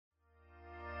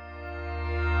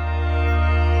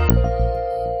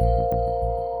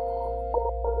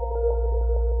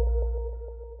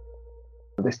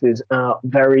This is our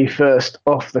very first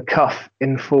off-the-cuff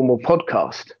informal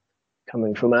podcast,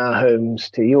 coming from our homes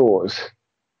to yours.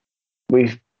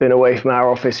 We've been away from our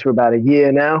office for about a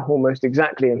year now, almost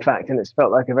exactly, in fact, and it's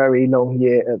felt like a very long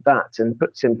year at that. And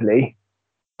put simply,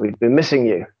 we've been missing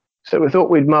you. So we thought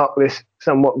we'd mark this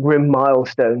somewhat grim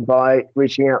milestone by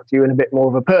reaching out to you in a bit more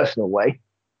of a personal way.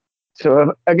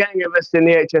 So a gang of us in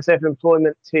the HSF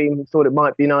employment team thought it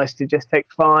might be nice to just take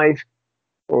 5,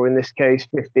 or in this case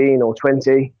 15 or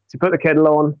 20, to put the kettle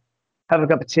on, have a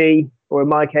cup of tea, or in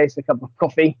my case a cup of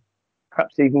coffee,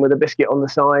 perhaps even with a biscuit on the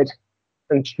side,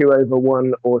 and chew over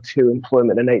 1 or 2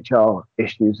 employment and HR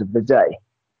issues of the day.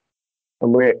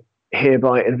 And we're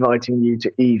hereby inviting you to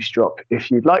eavesdrop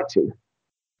if you'd like to.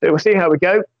 So we'll see how we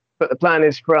go, but the plan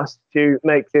is for us to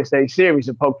make this a series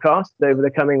of podcasts over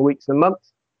the coming weeks and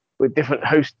months with different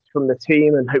hosts from the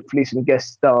team and hopefully some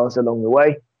guest stars along the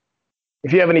way.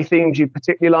 If you have any themes you'd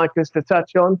particularly like us to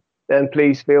touch on, then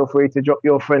please feel free to drop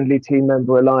your friendly team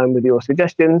member a line with your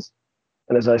suggestions.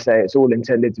 And as I say, it's all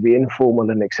intended to be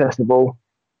informal and accessible,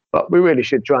 but we really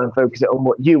should try and focus it on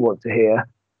what you want to hear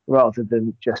rather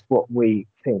than just what we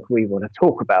think we want to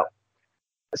talk about.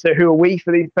 So who are we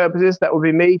for these purposes? That would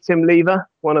be me, Tim Lever,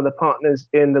 one of the partners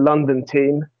in the London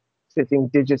team, sitting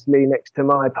digitally next to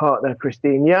my partner,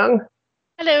 Christine Young.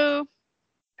 Hello.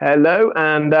 Hello,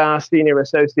 and our senior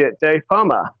associate, Dave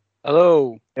Palmer.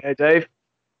 Hello. Hey, Dave.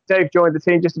 Dave joined the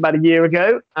team just about a year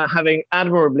ago, having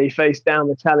admirably faced down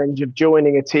the challenge of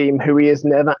joining a team who he has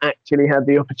never actually had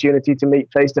the opportunity to meet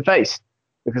face-to-face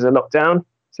because of lockdown.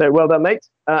 So well done, mate,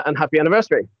 and happy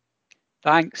anniversary.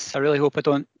 Thanks. I really hope I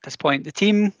don't disappoint the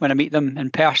team when I meet them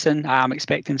in person. I'm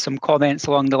expecting some comments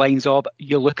along the lines of,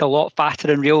 you look a lot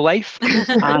fatter in real life.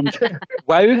 And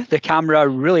wow, the camera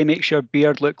really makes your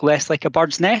beard look less like a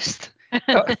bird's nest.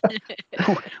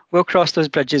 We'll cross those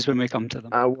bridges when we come to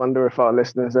them. I wonder if our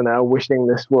listeners are now wishing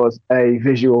this was a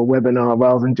visual webinar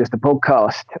rather than just a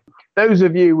podcast. Those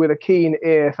of you with a keen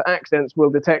ear for accents will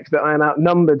detect that I am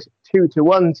outnumbered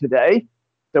 2-1 today.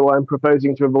 So I'm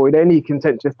proposing to avoid any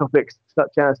contentious topics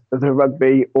such as the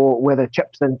rugby or whether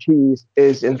chips and cheese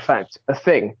is in fact a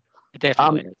thing. It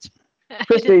definitely is.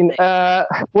 Christine,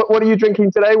 what are you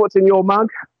drinking today? What's in your mug?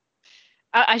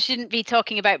 I shouldn't be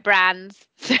talking about brands,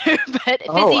 but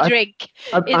fizzy drink.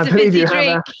 I believe you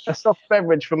have a soft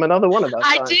beverage from another one of us.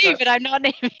 I do, but I'm not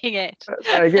naming it.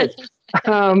 Very good.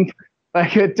 Very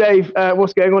good. Dave,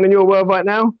 what's going on in your world right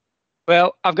now?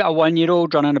 Well, I've got a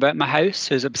 1-year-old running about my house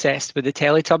who's obsessed with the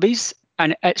Teletubbies.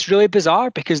 And it's really bizarre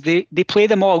because they play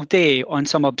them all day on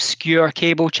some obscure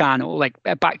cable channel, like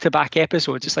back-to-back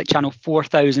episodes. It's like channel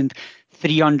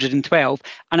 4312.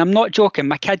 And I'm not joking.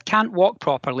 My kid can't walk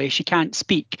properly. She can't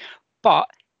speak. But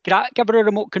give her a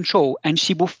remote control and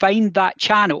she will find that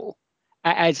channel.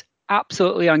 It is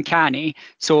absolutely uncanny.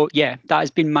 So, yeah, that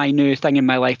has been my new thing in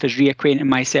my life, is reacquainting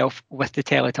myself with the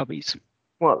Teletubbies.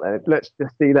 Well, let's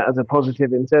just see that as a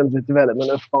positive in terms of development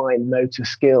of fine motor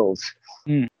skills.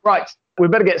 Right, we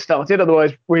better get started,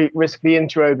 otherwise we risk the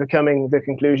intro becoming the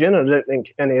conclusion, and I don't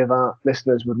think any of our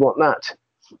listeners would want that.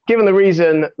 Given the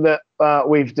reason that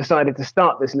we've decided to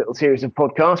start this little series of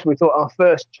podcasts, we thought our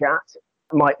first chat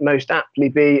might most aptly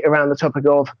be around the topic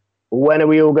of when are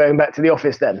we all going back to the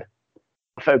office then?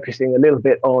 Focusing a little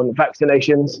bit on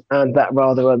vaccinations and that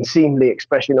rather unseemly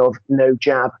expression of no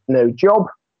jab, no job.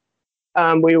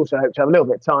 We also hope to have a little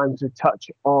bit of time to touch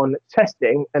on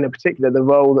testing, and in particular the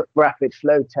role that rapid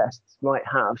flow tests might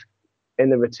have in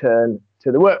the return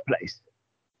to the workplace.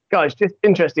 Guys, just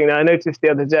interesting, I noticed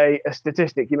the other day a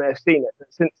statistic, you may have seen it,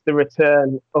 that since the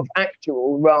return of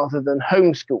actual rather than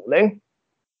homeschooling,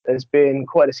 there's been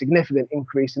quite a significant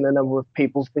increase in the number of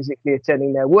people physically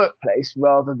attending their workplace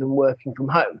rather than working from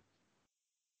home.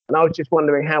 And I was just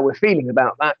wondering how we're feeling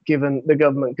about that, given the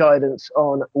government guidance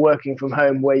on working from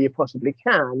home where you possibly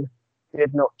can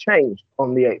did not change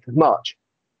on the 8th of March.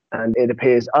 And it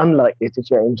appears unlikely to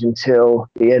change until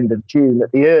the end of June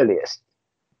at the earliest.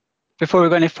 Before we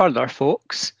go any further,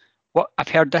 folks, I've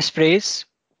heard this phrase.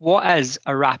 What is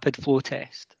a rapid flow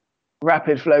test?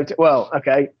 Rapid flow well,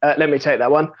 okay, let me take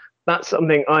that one. That's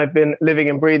something I've been living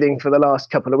and breathing for the last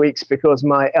couple of weeks because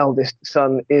my eldest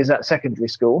son is at secondary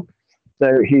school.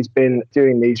 So he's been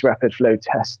doing these rapid flow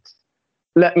tests.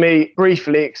 Let me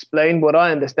briefly explain what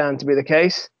I understand to be the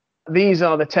case. These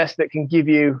are the tests that can give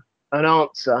you an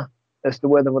answer as to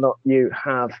whether or not you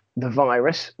have the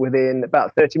virus within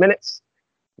about 30 minutes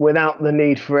without the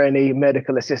need for any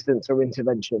medical assistance or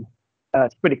intervention.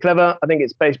 It's pretty clever. I think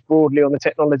it's based broadly on the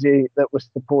technology that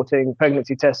was supporting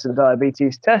pregnancy tests and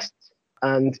diabetes tests.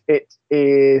 And it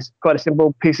is quite a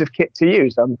simple piece of kit to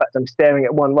use. In fact, I'm staring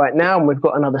at one right now, and we've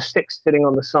got another 6 sitting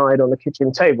on the side on the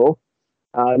kitchen table.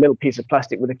 a little piece of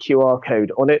plastic with a QR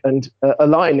code on it and a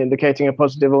line indicating a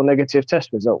positive or negative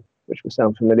test result, which will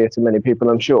sound familiar to many people,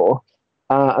 I'm sure.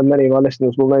 And many of our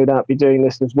listeners will no doubt be doing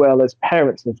this as well as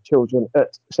parents of children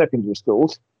at secondary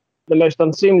schools. The most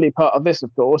unseemly part of this,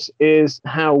 of course, is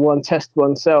how one tests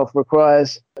oneself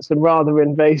requires some rather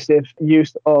invasive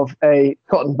use of a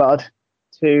cotton bud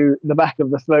to the back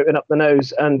of the throat and up the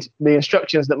nose. And the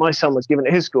instructions that my son was given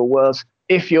at his school was,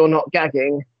 if you're not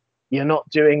gagging, you're not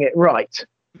doing it right.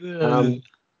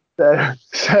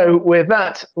 So with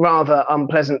that rather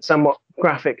unpleasant, somewhat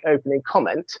graphic opening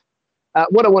comment,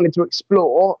 what I wanted to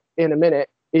explore in a minute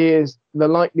is the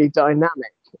likely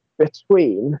dynamic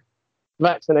between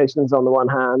vaccinations on the one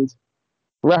hand,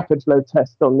 rapid flow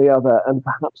tests on the other, and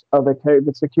perhaps other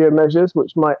COVID secure measures,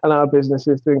 which might allow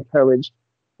businesses to encourage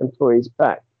employees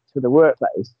back to the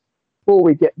workplace. Before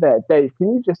we get there, Dave,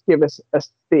 can you just give us a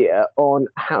steer on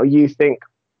how you think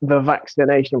the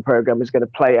vaccination program is going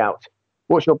to play out?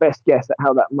 What's your best guess at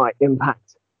how that might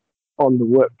impact on the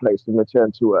workplace and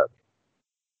return to work?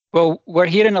 Well, we're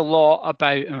hearing a lot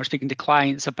about, and we're speaking to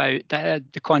clients about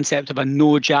the concept of a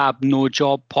no jab, no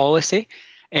job policy.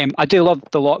 I do love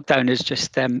the lockdown is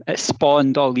just, it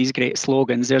spawned all these great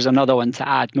slogans. There's another one to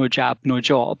add, no jab, no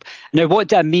job. Now, what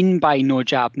do I mean by no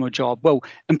jab, no job? Well,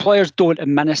 employers don't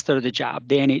administer the jab,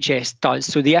 the NHS does.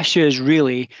 So the issue is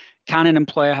really, can an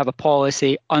employer have a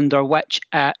policy under which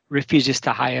it refuses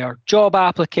to hire job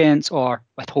applicants or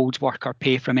withholds work or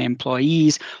pay from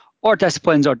employees, or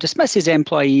disciplines or dismisses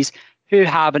employees who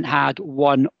haven't had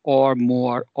one or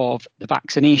more of the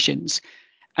vaccinations?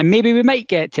 And maybe we might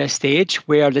get to a stage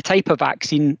where the type of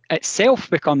vaccine itself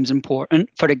becomes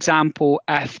important. For example,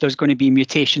 if there's going to be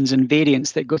mutations and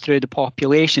variants that go through the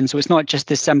population. So it's not just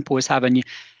as simple as having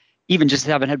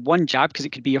had one jab, because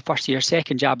it could be your first or your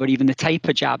second jab, or even the type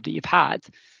of jab that you've had.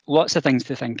 Lots of things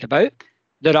to think about.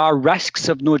 There are risks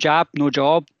of no jab, no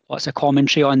job. Lots of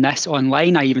commentary on this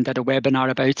online. I even did a webinar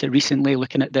about it recently,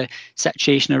 looking at the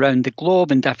situation around the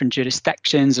globe in different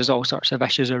jurisdictions. There's all sorts of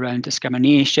issues around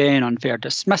discrimination, unfair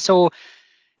dismissal,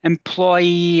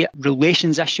 employee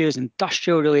relations issues,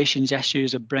 industrial relations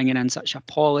issues of bringing in such a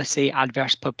policy,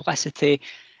 adverse publicity.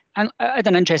 And I had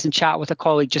an interesting chat with a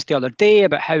colleague just the other day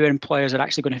about how employers are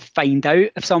actually going to find out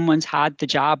if someone's had the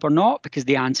jab or not, because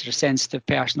the answer is sensitive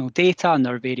personal data and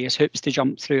there are various hoops to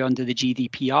jump through under the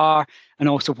GDPR. And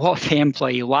also, what if the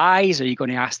employee lies? Are you going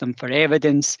to ask them for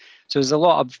evidence? So there's a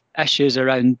lot of issues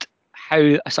around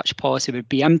how such a policy would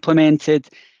be implemented.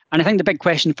 And I think the big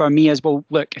question for me is, well,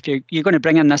 look, if you're going to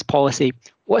bring in this policy,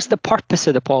 what's the purpose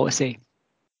of the policy?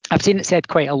 I've seen it said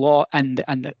quite a lot in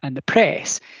the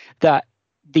press that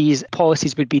these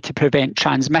policies would be to prevent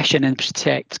transmission and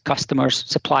protect customers,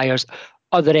 suppliers,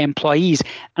 other employees.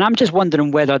 And I'm just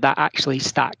wondering whether that actually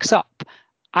stacks up.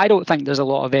 I don't think there's a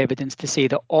lot of evidence to say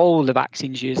that all the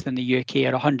vaccines used in the UK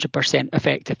are 100%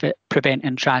 effective at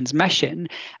preventing transmission.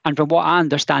 And from what I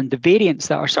understand, the variants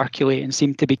that are circulating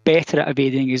seem to be better at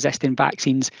evading existing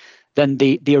vaccines than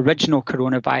the original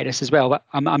coronavirus as well. But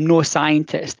I'm no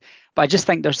scientist. But I just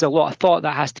think there's a lot of thought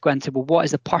that has to go into, well, what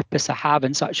is the purpose of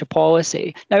having such a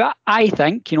policy? Now, I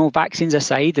think, vaccines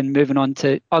aside and moving on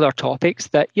to other topics,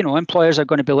 that, employers are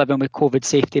going to be living with COVID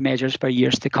safety measures for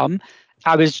years to come.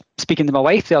 I was speaking to my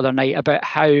wife the other night about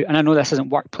how, and I know this isn't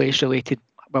workplace related,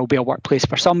 will be a workplace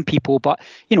for some people, but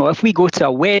if we go to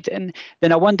a wedding,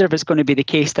 then I wonder if it's going to be the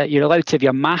case that you're allowed to have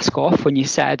your mask off when you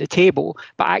sit at the table,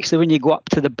 but actually when you go up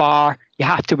to the bar, you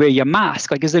have to wear your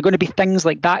mask. Like, is there going to be things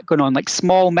like that going on, like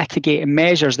small mitigating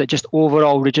measures that just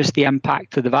overall reduce the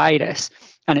impact of the virus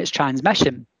and its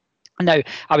transmission? Now,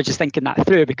 I was just thinking that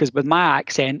through, because with my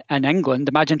accent in England,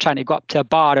 imagine trying to go up to a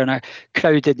bar on a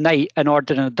crowded night and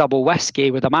ordering a double whiskey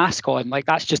with a mask on. Like,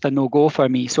 that's just a no-go for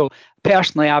me. So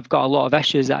personally, I've got a lot of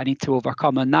issues that I need to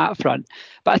overcome on that front.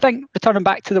 But I think returning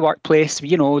back to the workplace,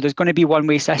 there's going to be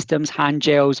one-way systems, hand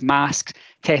gels, masks,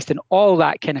 testing, all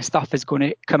that kind of stuff is going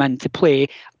to come into play.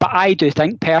 But I do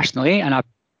think personally, and I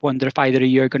wonder if either of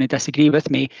you are going to disagree with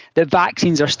me, that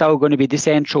vaccines are still going to be the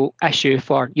central issue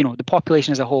for, the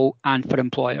population as a whole and for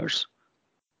employers.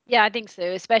 Yeah, I think so,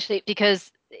 especially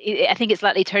because I think it's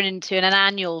likely to turn into an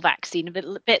annual vaccine,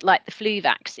 a bit like the flu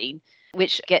vaccine,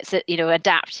 which gets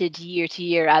adapted year to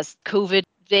year as COVID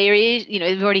varies.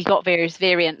 We've already got various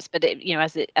variants, but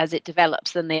as it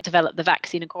develops, then they develop the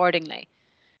vaccine accordingly.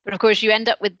 But of course, you end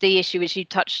up with the issue which you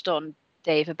touched on,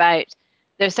 Dave, about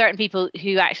there are certain people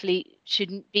who actually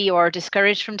shouldn't be or are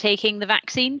discouraged from taking the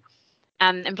vaccine.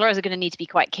 And employers are going to need to be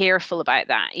quite careful about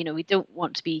that. We don't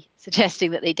want to be suggesting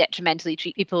that they detrimentally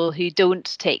treat people who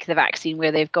don't take the vaccine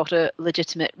where they've got a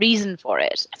legitimate reason for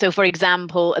it. So, for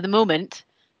example, at the moment,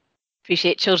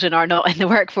 appreciate children are not in the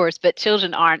workforce, but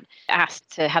children aren't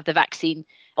asked to have the vaccine,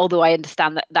 although I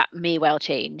understand that that may well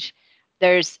change.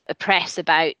 There's a press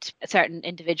about certain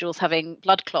individuals having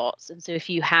blood clots. And so if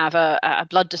you have a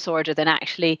blood disorder, then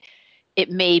actually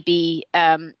it may be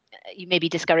you may be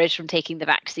discouraged from taking the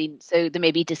vaccine. So there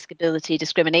may be disability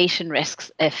discrimination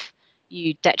risks if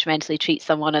you detrimentally treat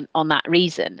someone on that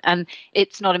reason. And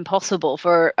it's not impossible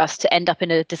for us to end up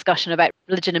in a discussion about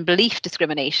religion and belief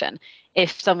discrimination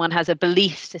if someone has a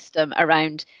belief system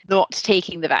around not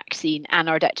taking the vaccine and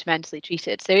are detrimentally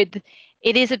treated. So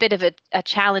it is a bit of a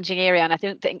challenging area, and I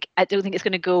don't think it's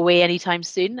going to go away anytime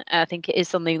soon. I think it is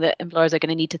something that employers are going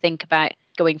to need to think about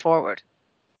going forward.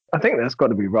 I think that's got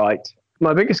to be right.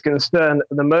 My biggest concern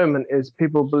at the moment is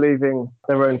people believing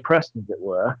their own press, as it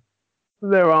were.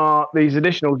 There are these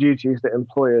additional duties that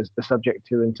employers are subject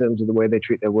to in terms of the way they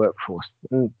treat their workforce.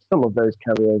 And some of those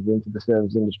carry over into the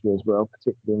service industry as well,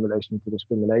 particularly in relation to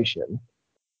discrimination.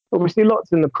 But we see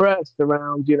lots in the press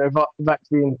around,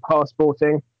 vaccine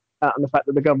passporting and the fact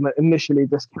that the government initially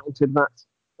discounted that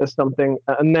as something.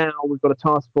 And now we've got a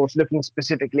task force looking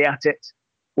specifically at it.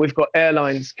 We've got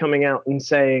airlines coming out and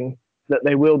saying that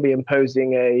they will be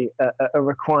imposing a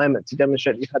requirement to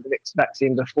demonstrate that you've had the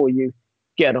vaccine before you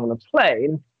get on a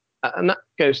plane. And that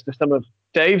goes to some of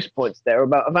Dave's points there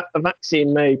about a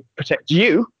vaccine may protect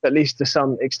you, at least to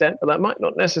some extent, but that might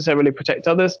not necessarily protect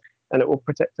others, and it will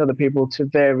protect other people to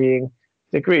varying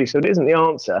degrees. So it isn't the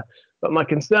answer. But my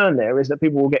concern there is that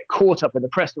people will get caught up in the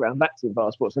press around vaccine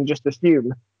passports and just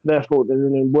assume, therefore, that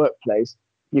in a workplace,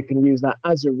 you can use that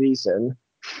as a reason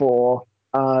for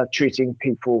treating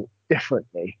people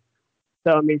differently.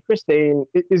 So, I mean, Christine,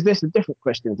 is this a different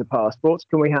question to passports?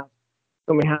 Can we have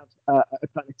a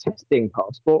kind of testing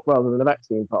passport rather than a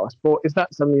vaccine passport? Is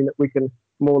that something that we can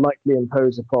more likely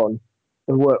impose upon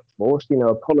the workforce?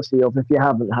 A policy of if you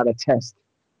haven't had a test,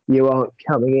 you aren't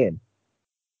coming in.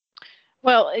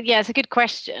 Well, yeah, it's a good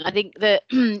question. I think that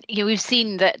we've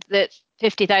seen that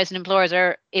 50,000 employers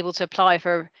are able to apply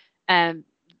for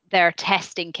their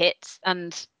testing kits,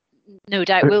 and no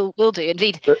doubt will do.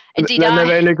 Indeed, they've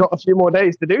only got a few more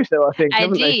days to do so, I think.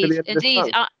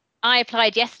 Indeed. I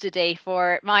applied yesterday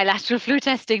for my lateral flow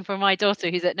testing for my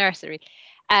daughter who's at nursery.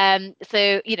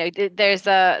 So, there's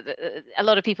a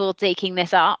lot of people taking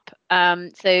this up.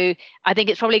 So I think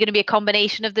it's probably going to be a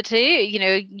combination of the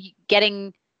two,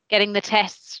 getting the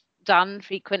tests done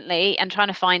frequently and trying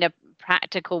to find a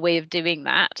practical way of doing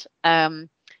that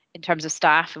in terms of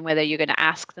staff and whether you're going to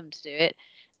ask them to do it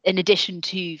in addition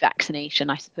to vaccination,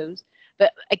 I suppose.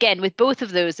 But again, with both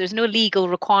of those, there's no legal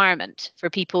requirement for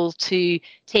people to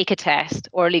take a test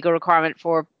or a legal requirement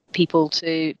for people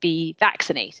to be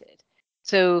vaccinated.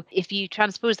 So if you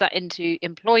transpose that into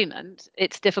employment,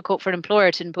 it's difficult for an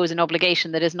employer to impose an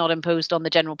obligation that is not imposed on the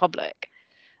general public.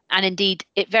 And indeed,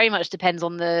 it very much depends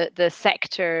on the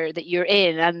sector that you're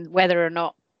in and whether or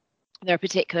not there are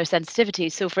particular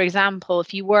sensitivities. So, for example,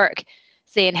 if you work,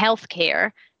 say, in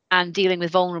healthcare and dealing with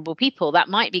vulnerable people, that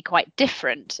might be quite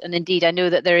different. And indeed, I know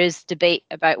that there is debate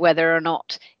about whether or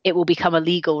not it will become a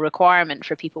legal requirement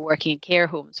for people working in care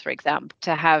homes, for example,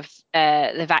 to have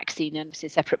the vaccine, and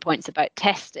separate points about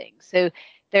testing. So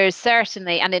there is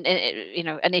certainly an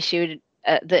issue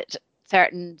that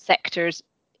certain sectors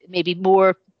may be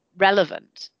more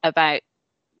relevant about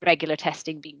regular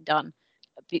testing being done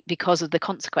because of the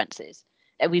consequences.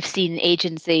 We've seen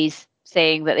agencies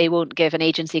saying that they won't give an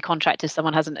agency contract if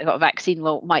someone hasn't got a vaccine.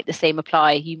 Well, might the same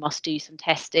apply? You must do some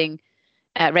testing,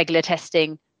 regular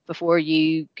testing, before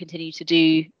you continue to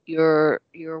do your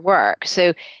work.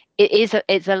 So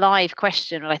it's a live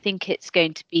question, and I think it's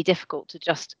going to be difficult to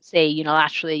just say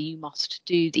unilaterally you must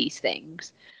do these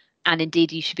things. And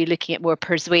indeed, you should be looking at more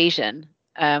persuasion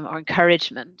or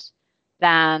encouragement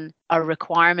than a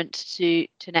requirement to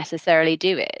necessarily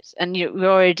do it. And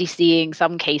we're already seeing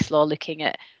some case law looking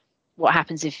at what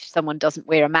happens if someone doesn't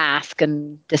wear a mask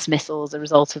and dismissal as a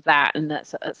result of that, and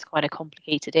that's quite a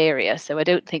complicated area. So I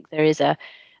don't think there is a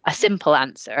simple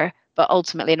answer, but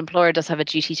ultimately an employer does have a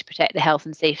duty to protect the health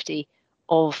and safety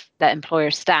of that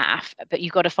employer's staff, but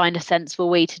you've got to find a sensible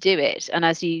way to do it. And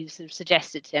as you sort of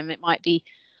suggested, Tim, it might be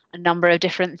a number of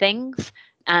different things,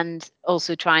 and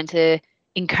also trying to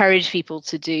encourage people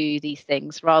to do these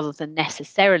things rather than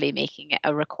necessarily making it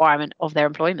a requirement of their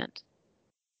employment.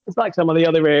 It's like some of the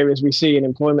other areas we see in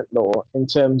employment law in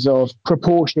terms of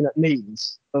proportionate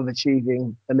means of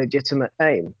achieving a legitimate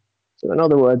aim. So in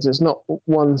other words, it's not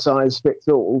one size fits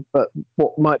all, but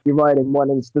what might be right in one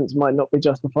instance might not be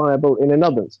justifiable in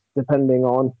another's, depending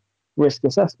on risk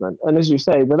assessment. And as you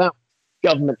say, without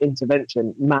government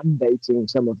intervention mandating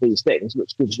some of these things,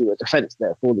 which gives you a defence,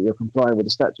 therefore, that you're complying with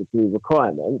the statutory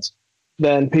requirements,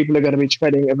 then people are going to be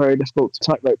treading a very difficult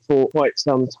tightrope for quite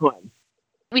some time.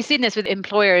 We've seen this with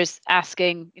employers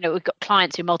asking, we've got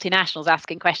clients who are multinationals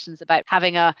asking questions about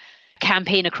having a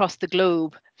campaign across the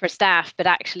globe for staff, but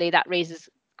actually that raises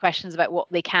questions about what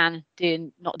they can do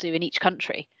and not do in each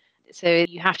country. So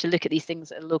you have to look at these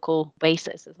things at a local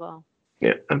basis as well.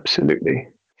 Yeah, absolutely.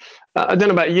 I don't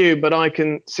know about you, but I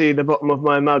can see the bottom of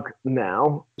my mug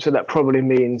now. So that probably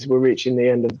means we're reaching the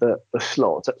end of the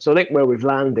slot. So I think where we've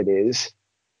landed is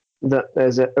that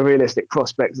there's a realistic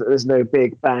prospect that there's no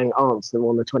big bang answer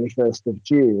on the 21st of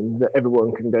June, that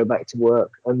everyone can go back to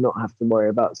work and not have to worry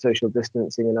about social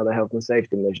distancing and other health and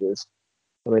safety measures.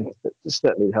 I mean,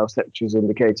 certainly the health secretary's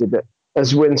indicated that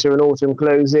as winter and autumn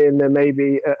close in, there may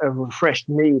be a refreshed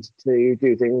need to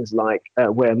do things like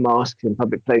wear masks in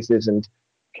public places and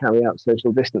carry out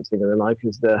social distancing and the like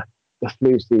as the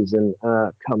flu season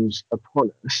comes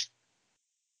upon us.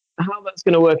 How that's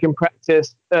going to work in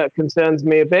practice concerns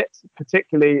me a bit,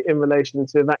 particularly in relation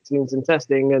to vaccines and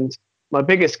testing. And my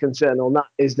biggest concern on that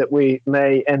is that we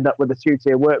may end up with a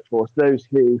two-tier workforce, those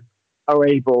who are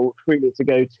able freely to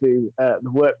go to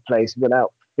the workplace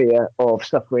without fear of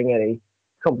suffering any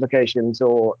complications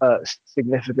or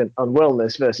significant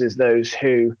unwellness, versus those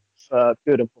who, for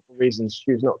good and proper reasons,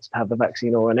 choose not to have the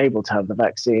vaccine or are unable to have the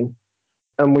vaccine.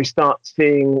 And we start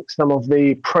seeing some of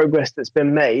the progress that's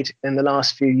been made in the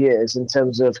last few years in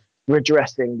terms of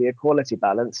redressing the equality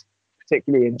balance,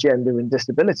 particularly in gender and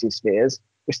disability spheres.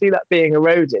 We see that being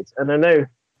eroded. And I know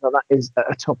that is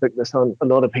a topic that's on a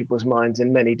lot of people's minds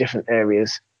in many different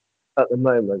areas at the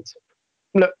moment.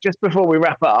 Look, just before we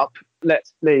wrap up,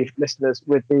 let's leave listeners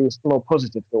with these more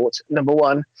positive thoughts. Number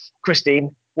one,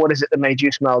 Christine, what is it that made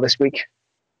you smile this week?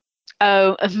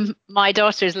 Oh, my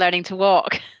daughter is learning to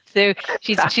walk. So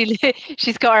she's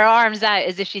got her arms out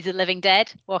as if she's a living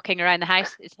dead, walking around the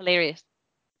house. It's hilarious.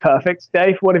 Perfect.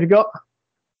 Dave, what have you got?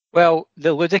 Well,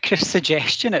 the ludicrous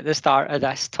suggestion at the start of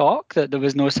this talk that there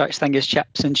was no such thing as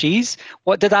chips and cheese.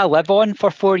 What did I live on for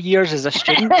 4 years as a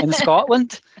student in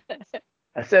Scotland?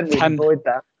 I said we'd avoid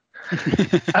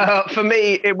that. For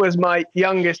me, it was my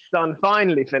youngest son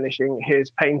finally finishing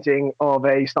his painting of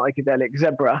a psychedelic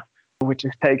zebra, which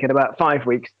has taken about 5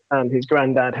 weeks, and his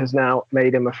granddad has now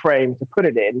made him a frame to put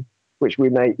it in, which we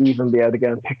may even be able to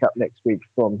go and pick up next week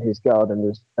from his garden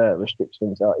as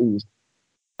restrictions are eased.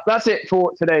 That's it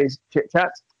for today's Chit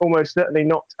Chat. Almost certainly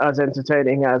not as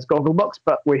entertaining as Gogglebox,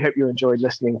 but we hope you enjoyed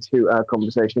listening to our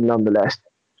conversation nonetheless.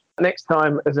 Next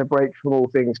time, as a break from all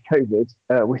things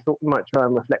COVID, we thought we might try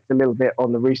and reflect a little bit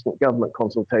on the recent government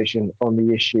consultation on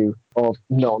the issue of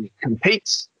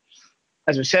non-competes.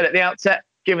 As we said at the outset,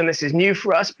 given this is new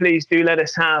for us, please do let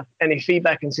us have any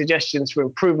feedback and suggestions for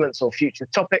improvements or future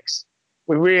topics.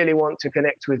 We really want to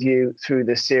connect with you through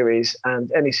this series,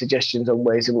 and any suggestions on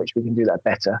ways in which we can do that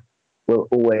better will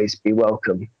always be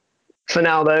welcome. For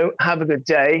now, though, have a good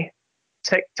day.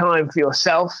 Take time for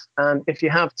yourself, and if you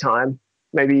have time,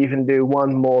 maybe even do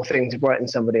one more thing to brighten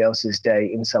somebody else's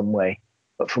day in some way.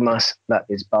 But from us, that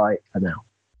is bye for now.